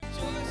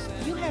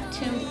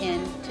tuned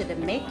in to the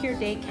Make Your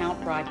Day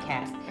Count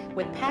broadcast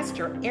with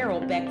Pastor Errol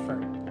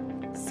Beckford,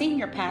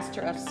 Senior Pastor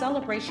of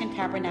Celebration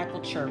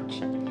Tabernacle Church,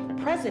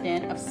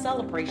 President of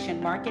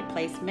Celebration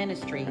Marketplace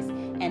Ministries,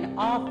 and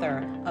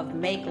author of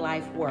Make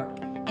Life Work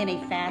in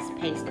a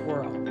Fast-Paced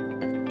World.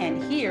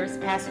 And here's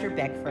Pastor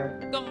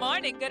Beckford. Good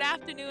morning, good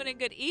afternoon, and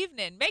good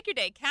evening. Make your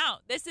day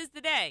count. This is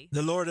the day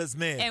the Lord has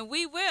made. And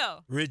we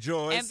will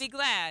rejoice and be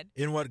glad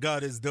in what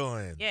God is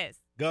doing. Yes.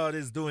 God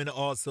is doing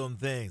awesome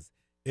things.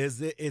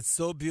 It's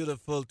so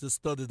beautiful to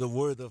study the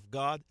Word of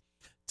God,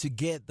 to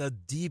get the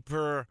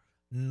deeper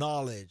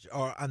knowledge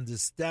or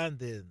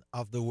understanding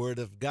of the Word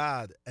of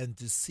God and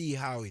to see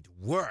how it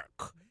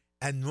works.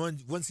 And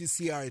once you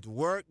see how it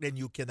works, then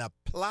you can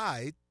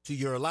apply it to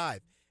your life.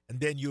 And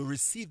then you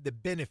receive the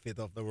benefit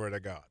of the Word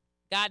of God.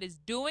 God is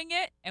doing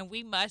it, and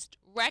we must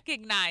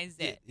recognize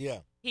it.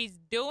 Yeah. He's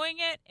doing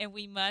it, and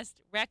we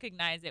must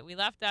recognize it. We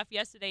left off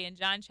yesterday in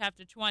John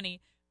chapter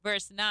 20,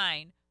 verse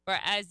 9. For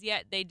as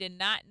yet they did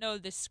not know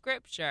the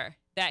scripture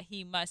that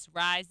he must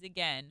rise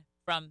again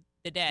from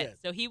the dead. Yes.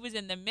 So he was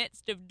in the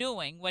midst of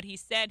doing what he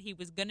said he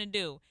was going to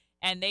do,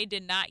 and they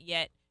did not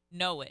yet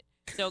know it.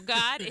 So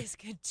God is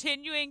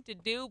continuing to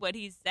do what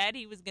he said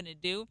he was going to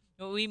do,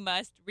 but we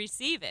must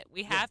receive it.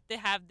 We have to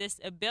have this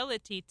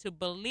ability to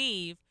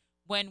believe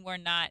when we're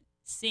not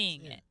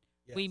seeing it.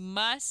 Yes. We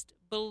must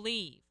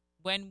believe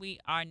when we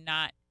are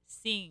not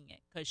seeing it,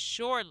 because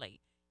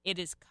surely it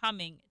is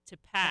coming to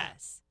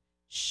pass.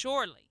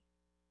 Surely.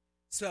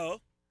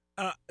 So,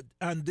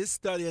 on this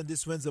study on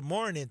this Wednesday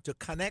morning, to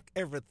connect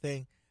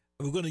everything,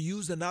 we're going to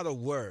use another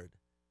word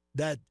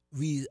that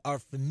we are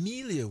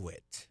familiar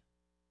with.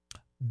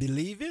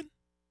 Believing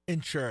in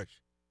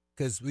church,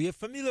 because we are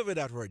familiar with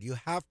that word. You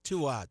have to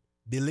what?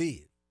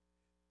 Believe.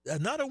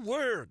 Another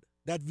word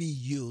that we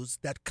use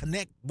that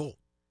connect both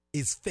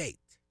is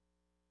faith.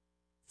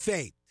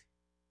 Faith.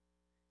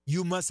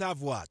 You must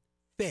have what?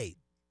 Faith.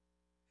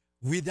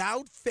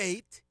 Without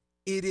faith,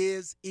 it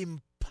is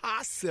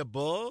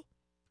impossible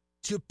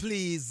to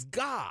please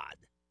God.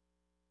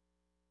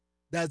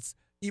 That's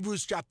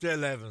Hebrews chapter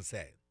 11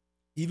 saying.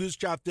 Hebrews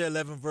chapter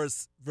 11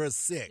 verse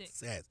 6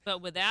 says.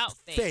 But without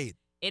faith,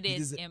 it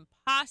is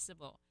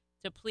impossible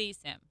to please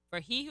him. For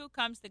he who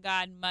comes to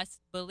God must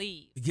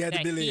believe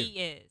that he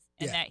is,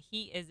 and that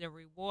he is a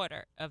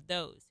rewarder of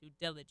those who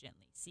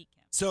diligently seek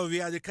him. So we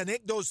have to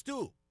connect those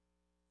two,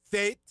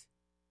 faith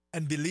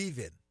and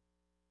believing.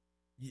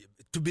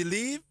 To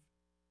believe,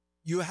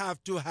 you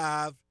have to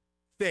have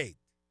faith.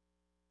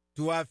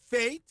 To have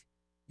faith,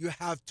 you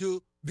have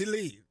to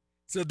believe.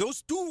 So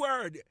those two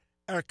words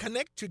are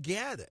connected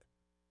together.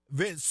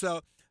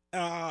 So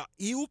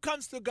he who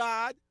comes to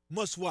God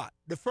must what?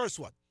 The first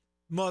one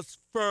must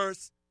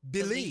first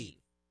believe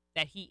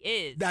that he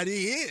is. That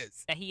he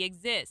is. That he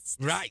exists.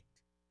 Right.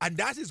 And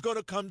that is going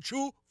to come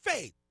through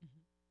faith.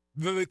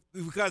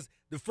 Mm-hmm. Because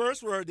the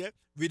first word there,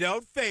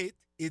 without faith,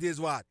 it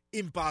is what?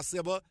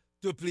 Impossible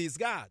to please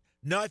God.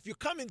 Now, if you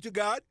come into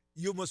God,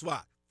 you must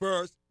what?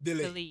 First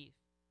believe.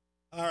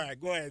 All right,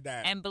 go ahead,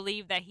 Dan. And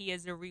believe that he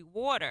is a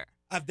rewarder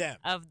of them.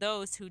 Of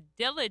those who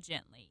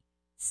diligently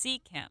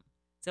seek him.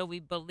 So we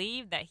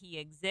believe that he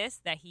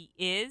exists, that he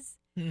is,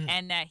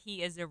 and that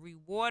he is a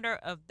rewarder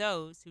of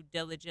those who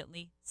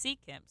diligently seek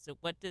him. So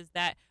what does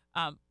that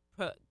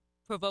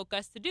provoke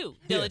us to do?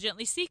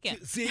 Diligently seek him.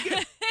 Seek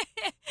him.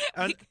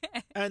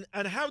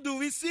 and how do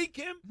we seek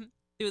him?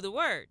 Through the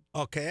word.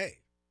 Okay.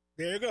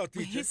 There you go,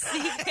 teacher. We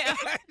seek him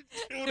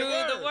through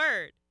the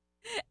word.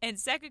 In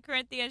 2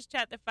 Corinthians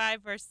chapter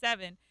 5, verse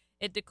 7,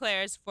 it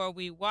declares, for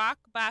we walk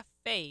by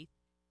faith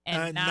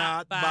and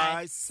not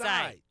by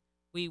sight.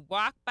 We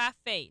walk by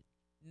faith,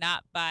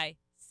 not by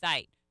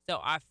sight. So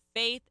our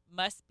faith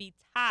must be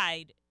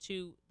tied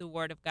to the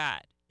word of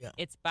God. Yeah.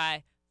 It's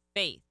by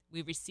faith.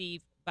 We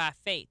receive by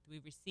faith.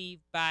 We receive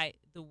by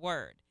the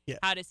word. Yeah.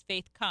 How does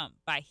faith come?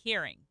 By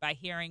hearing. By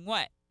hearing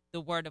what?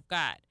 The word of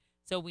God.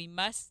 So we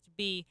must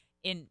be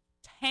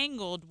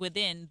entangled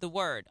within the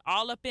word,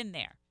 all up in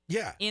there.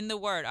 Yeah. In the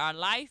word. Our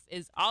life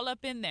is all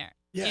up in there.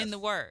 Yes. In the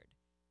word.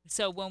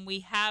 So when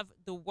we have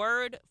the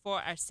word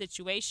for our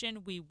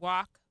situation, we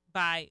walk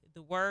by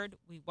the word.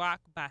 We walk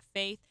by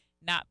faith,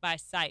 not by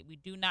sight. We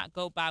do not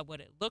go by what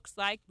it looks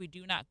like. We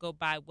do not go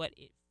by what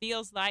it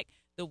feels like.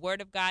 The word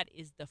of God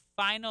is the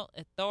final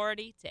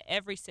authority to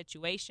every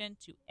situation,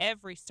 to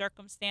every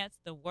circumstance.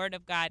 The word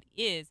of God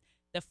is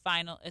the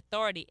final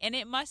authority. And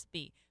it must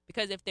be,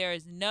 because if there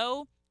is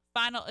no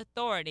final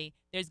authority,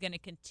 there's going to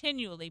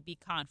continually be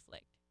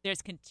conflict.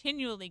 There's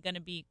continually going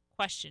to be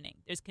questioning.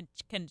 There's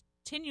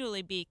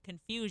continually be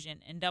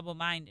confusion and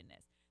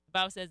double-mindedness. The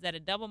Bible says that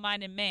a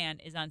double-minded man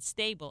is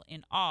unstable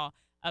in all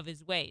of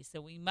his ways. So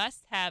we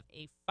must have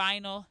a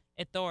final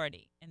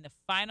authority, and the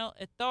final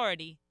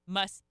authority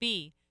must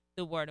be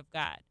the word of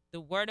God.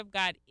 The word of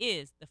God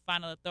is the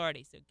final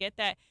authority. So get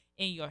that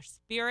in your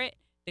spirit.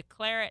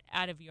 Declare it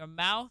out of your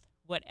mouth.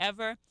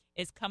 Whatever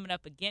is coming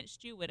up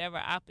against you, whatever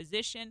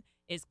opposition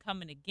is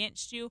coming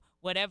against you,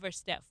 whatever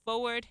step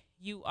forward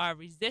you are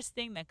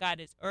resisting that God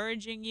is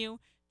urging you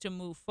to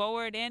move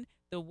forward in,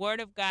 the word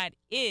of God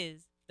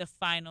is the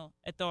final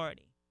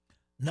authority.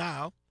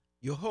 Now,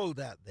 you hold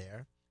that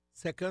there.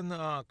 Second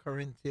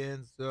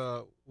Corinthians,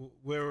 where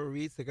were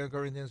we? Second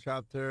Corinthians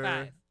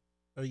chapter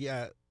 5.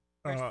 Yeah,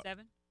 Verse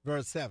 7.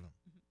 verse 7.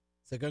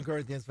 Second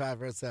Corinthians 5,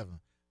 verse 7.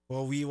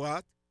 For we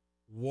what?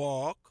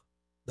 Walk,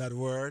 that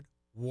word,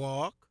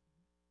 walk.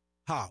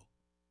 How?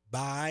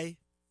 By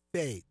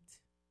faith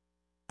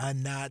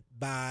and not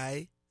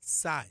by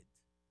sight.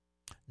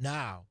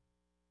 Now,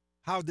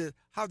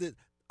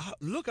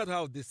 look at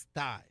how this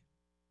tie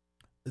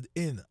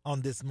in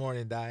on this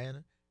morning,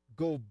 Diana.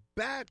 Go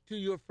back to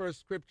your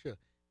first scripture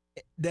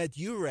that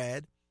you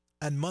read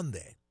on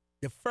Monday.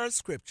 The first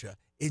scripture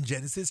in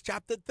Genesis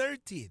chapter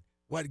 13.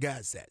 What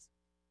God says.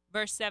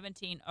 Verse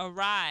 17,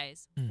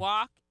 arise,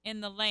 walk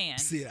in the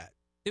land See that?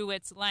 through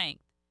its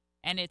length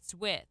and its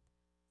width,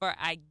 for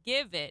I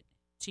give it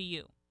to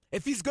you.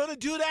 If he's going to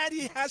do that,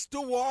 he has to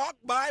walk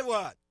by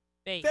what?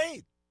 Faith.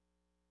 Faith.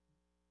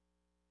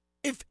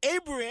 If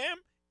Abraham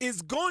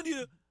is going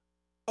to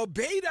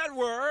obey that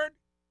word,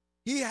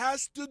 he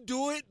has to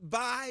do it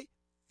by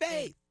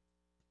faith.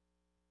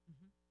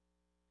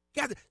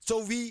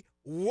 So we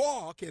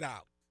walk it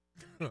out.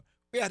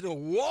 We have to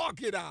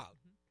walk it out.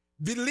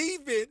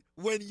 Believe it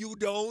when you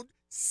don't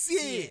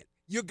see it.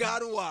 You got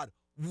to what?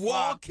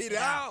 Walk it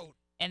out.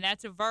 And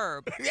that's a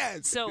verb.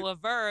 Yes. So a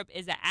verb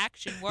is an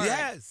action word,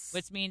 Yes.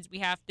 which means we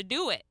have to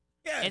do it.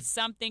 Yes. It's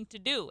something to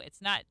do.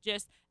 It's not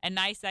just a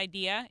nice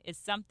idea. It's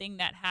something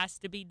that has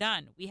to be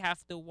done. We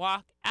have to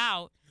walk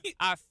out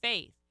our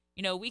faith.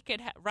 You know, we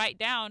could write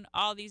down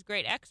all these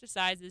great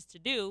exercises to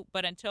do,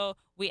 but until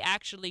we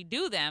actually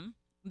do them,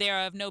 they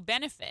are of no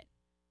benefit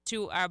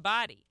to our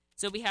body.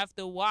 So we have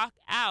to walk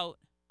out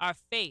our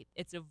faith.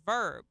 It's a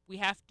verb. We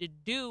have to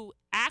do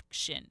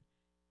action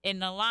in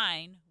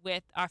line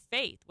with our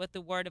faith, what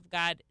the Word of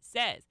God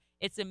says.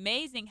 It's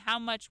amazing how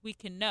much we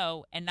can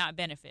know and not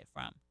benefit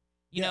from.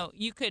 You know,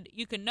 you could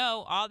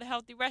know all the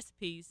healthy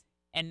recipes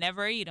and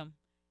never eat them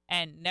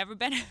and never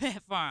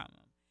benefit from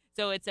them.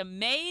 So it's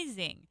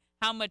amazing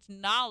how much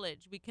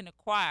knowledge we can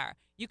acquire.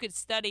 You could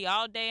study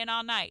all day and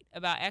all night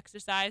about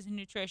exercise and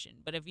nutrition,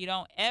 but if you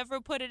don't ever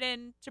put it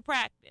into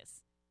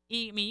practice,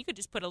 you could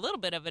just put a little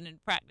bit of it in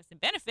practice and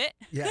benefit.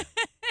 Yeah,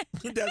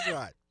 that's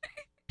right.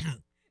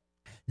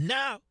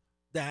 Now,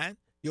 Dan,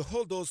 you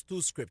hold those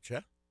two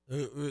scripture.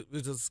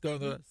 We're just going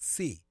to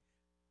see.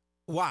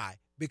 Why?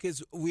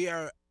 Because we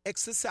are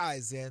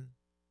exercising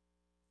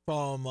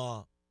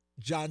from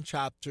John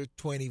chapter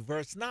 20,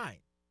 verse 9.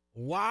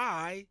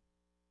 Why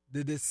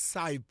the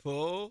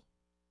disciple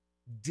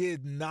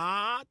did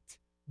not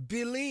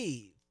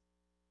believe?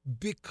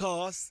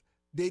 Because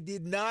they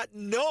did not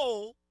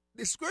know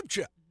the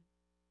scripture.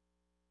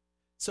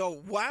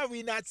 So why are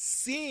we not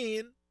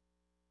seeing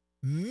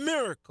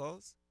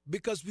miracles?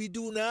 Because we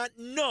do not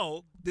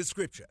know the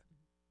scripture.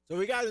 So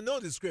we got to know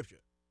the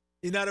scripture.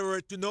 In other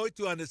words, to know it,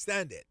 to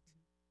understand it.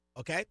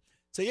 Okay?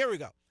 So here we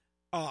go.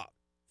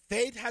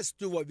 Faith has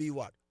to be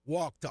what?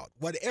 Walked out.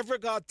 Whatever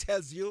God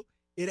tells you,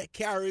 it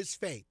carries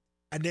faith.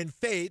 And then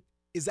faith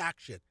is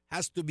action.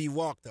 Has to be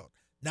walked out.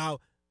 Now,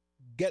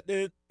 get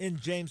it in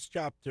James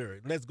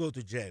chapter. Let's go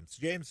to James.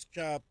 James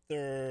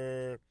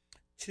chapter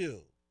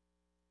 2.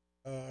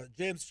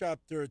 James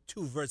chapter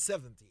 2, verse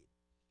 17.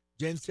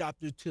 James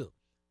chapter 2,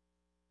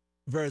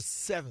 verse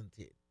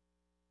 17.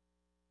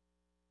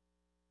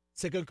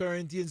 2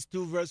 Corinthians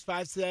 2, verse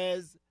 5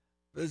 says,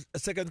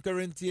 2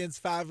 Corinthians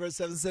 5, verse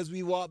 7 says,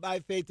 we walk by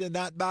faith and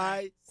not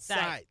by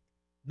sight.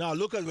 Now,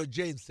 look at what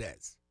James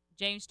says.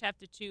 James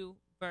chapter 2,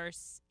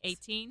 verse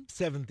 18.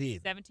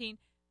 17.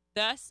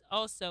 Thus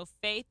also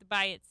faith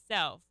by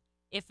itself,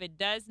 if it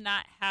does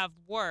not have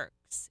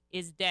works,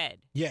 is dead.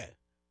 Yeah,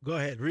 go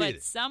ahead, read it.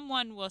 But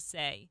someone will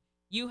say,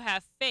 you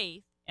have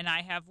faith and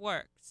I have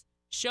works.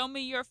 Show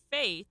me your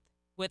faith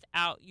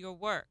without your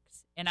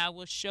works, and I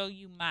will show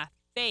you my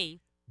faith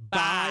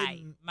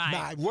by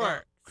my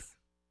works.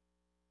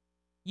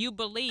 You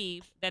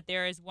believe that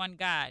there is one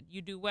God.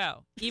 You do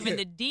well. Even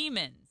the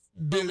demons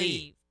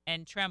believe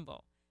and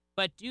tremble.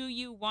 But do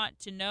you want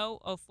to know,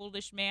 O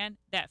foolish man,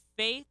 that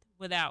faith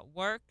without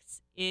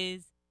works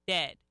is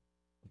dead?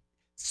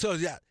 So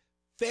that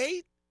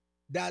faith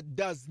that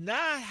does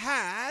not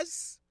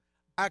has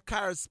a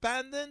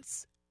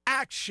correspondence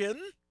action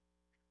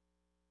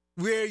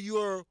where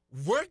you're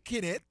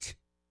working it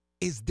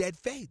is dead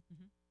faith.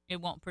 Mm-hmm.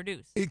 It won't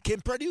produce. It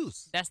can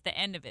produce. That's the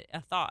end of it, a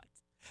thought.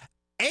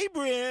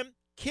 Abraham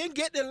can't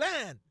get the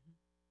land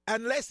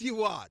unless he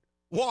what?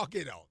 Walk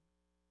it out.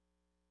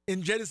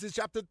 In Genesis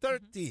chapter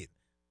 13.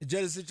 In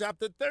Genesis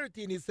chapter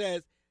 13, he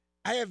says,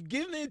 I have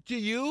given it to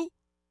you,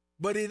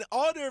 but in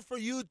order for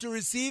you to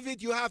receive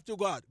it, you have to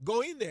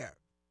go in there.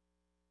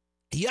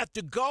 You have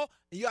to go,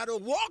 and you have to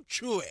walk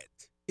through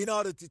it in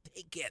order to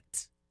take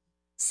it.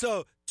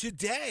 So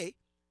today,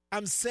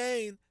 I'm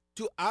saying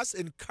to us,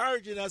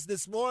 encouraging us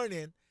this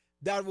morning,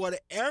 that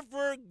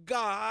whatever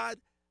God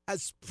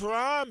has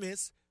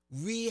promised,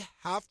 we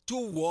have to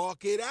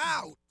walk it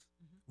out.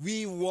 Mm-hmm.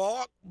 We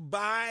walk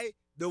by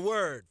the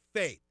word,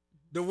 faith.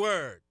 The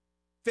word,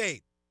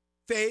 faith.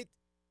 Faith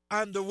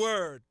and the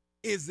word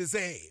is the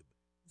same.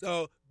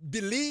 So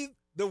believe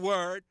the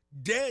word,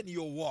 then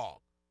you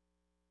walk.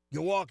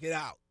 You walk it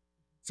out.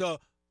 So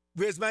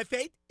where's my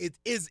faith? It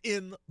is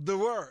in the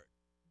word.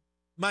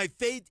 My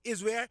faith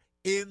is where?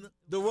 In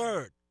the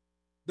word.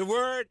 The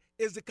word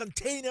is the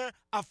container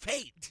of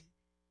faith.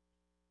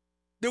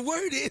 The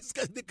word is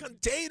the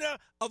container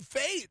of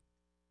faith.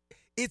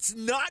 It's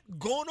not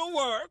going to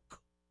work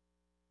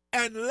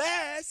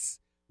unless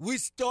we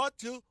start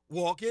to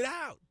walk it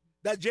out.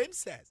 That James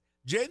says.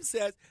 James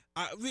says,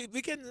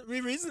 we can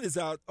reason this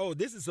out. Oh,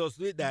 this is so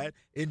sweet, Dad.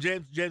 In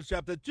James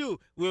chapter 2,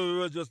 we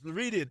were just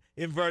reading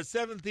in verse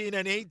 17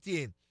 and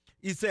 18.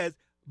 He says,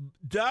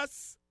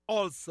 thus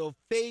also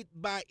faith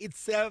by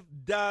itself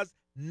does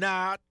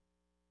not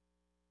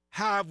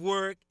have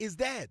work, is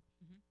dead.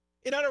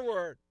 In other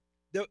words,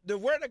 the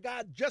word of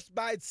God just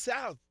by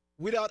itself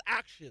without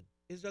action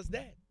is just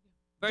dead.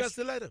 Just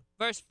a letter.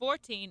 Verse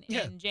 14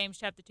 in James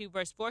chapter 2,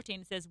 verse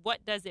 14, it says,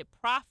 what does it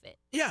profit,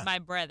 my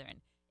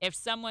brethren, if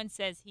someone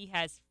says he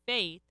has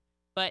faith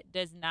but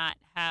does not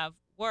have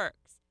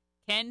works?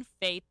 Can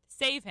faith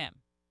save him?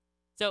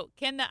 So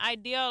can the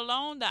idea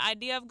alone, the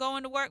idea of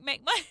going to work,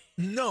 make money?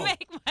 No.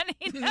 Make money?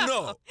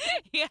 No.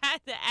 You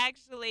have to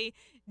actually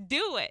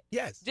do it.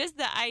 Yes. Just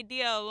the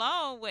idea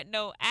alone with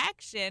no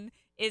action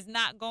is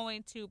not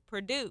going to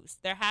produce.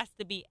 There has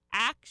to be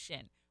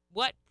action.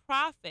 What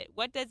profit?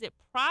 What does it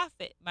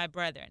profit, my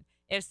brethren,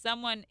 if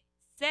someone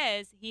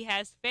says he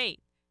has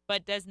faith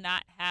but does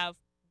not have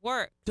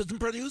work? Doesn't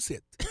produce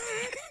it.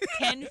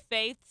 Can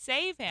faith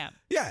save him?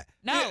 Yeah.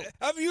 No. Yeah,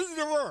 I'm using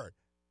the word.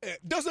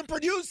 Doesn't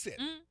produce it.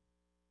 Mm.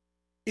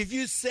 If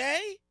you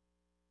say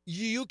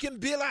you can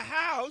build a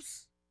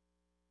house,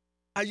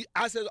 I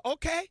said,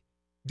 okay,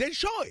 then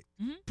show it.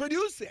 Mm-hmm.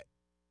 Produce it.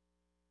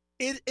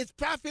 It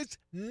profits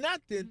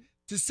nothing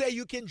to say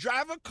you can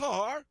drive a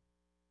car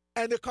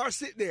and the car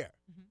sit there.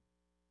 Mm-hmm.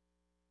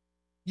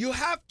 You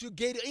have to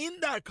get in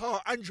that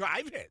car and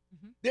drive it.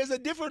 Mm-hmm. There's a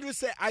difference to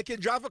say, I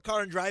can drive a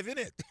car and drive in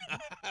it.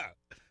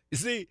 You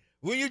see,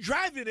 when you're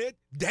driving it,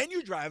 then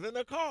you're driving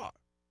a car.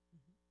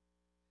 Mm-hmm.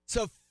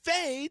 So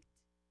faith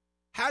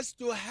has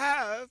to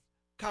have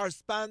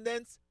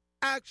correspondence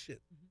action.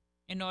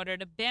 In order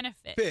to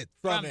benefit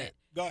from it.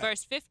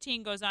 Verse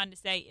 15 goes on to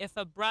say, if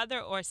a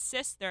brother or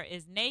sister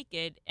is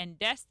naked and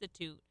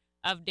destitute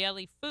of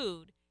daily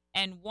food,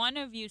 and one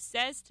of you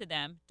says to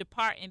them,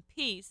 depart in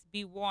peace,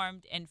 be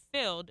warmed and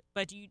filled,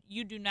 but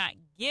you do not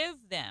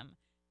give them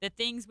the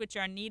things which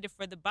are needed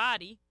for the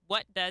body,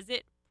 what does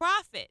it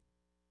profit?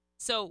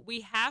 So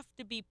we have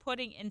to be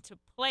putting into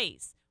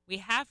place. We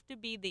have to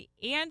be the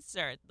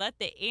answer. Let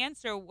the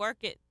answer work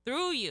it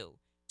through you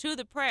to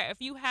the prayer.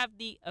 If you have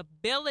the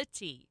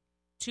ability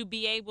to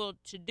be able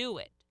to do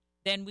it,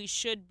 then we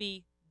should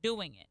be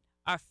doing it.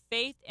 Our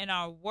faith and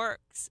our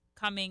works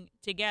coming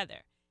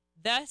together.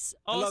 Thus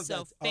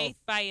also faith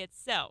by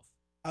itself.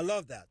 I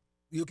love that.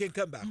 You can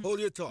come back. Hold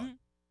your thought.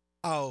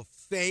 Our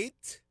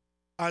faith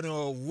and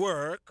our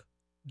work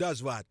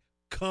does what?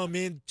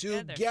 Coming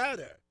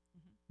together.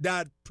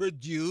 That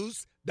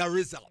produce the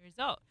result.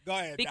 Go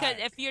ahead. Because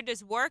if you're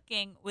just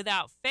working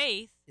without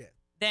faith,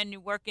 then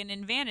you're working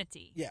in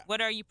vanity. Yeah.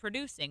 What are you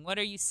producing? What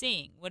are you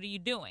seeing? What are you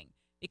doing?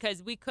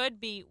 Because we could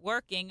be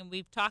working, and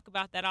we talk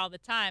about that all the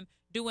time,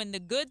 doing the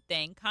good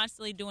thing,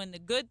 constantly doing the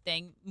good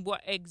thing,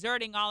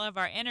 exerting all of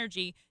our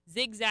energy,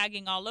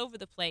 zigzagging all over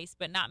the place,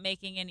 but not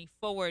making any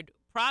forward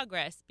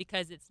progress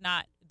because it's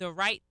not the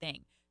right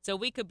thing. So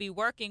we could be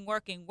working,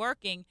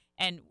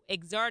 and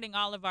exerting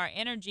all of our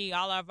energy,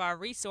 all of our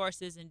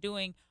resources, and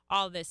doing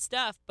all this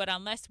stuff. But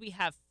unless we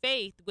have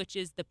faith, which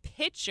is the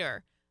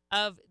picture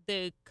of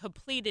the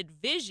completed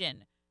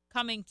vision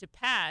coming to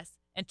pass,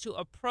 and to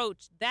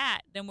approach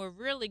that, then we're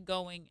really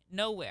going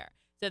nowhere.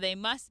 So they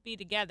must be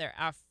together.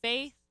 Our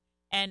faith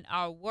and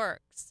our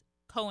works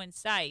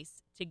coincide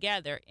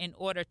together in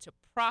order to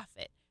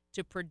profit,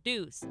 to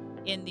produce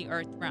in the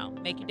earth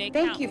realm. Make your day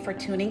count. Thank you for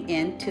tuning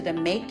in to the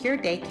Make Your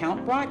Day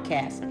Count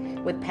broadcast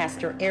with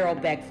Pastor Errol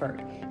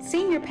Beckford,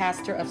 Senior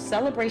Pastor of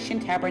Celebration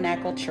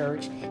Tabernacle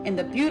Church in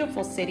the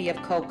beautiful city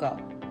of Cocoa.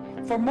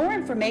 For more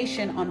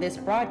information on this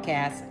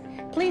broadcast,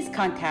 please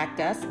contact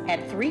us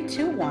at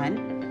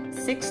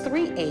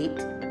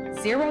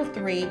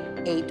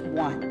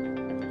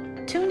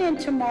 321-638-0381. Tune in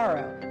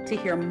tomorrow to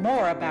hear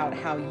more about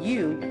how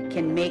you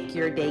can make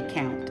your day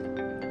count.